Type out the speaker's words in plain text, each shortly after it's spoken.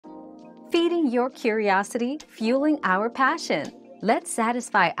feeding your curiosity, fueling our passion. Let's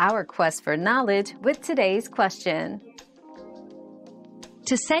satisfy our quest for knowledge with today's question.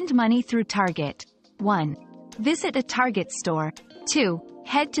 To send money through Target. 1. Visit a Target store. 2.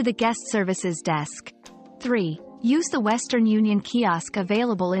 Head to the guest services desk. 3. Use the Western Union kiosk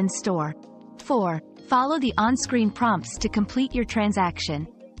available in-store. 4. Follow the on-screen prompts to complete your transaction.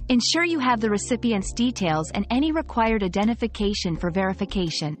 Ensure you have the recipient's details and any required identification for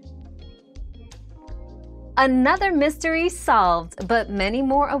verification. Another mystery solved, but many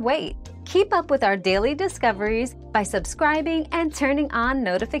more await. Keep up with our daily discoveries by subscribing and turning on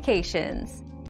notifications.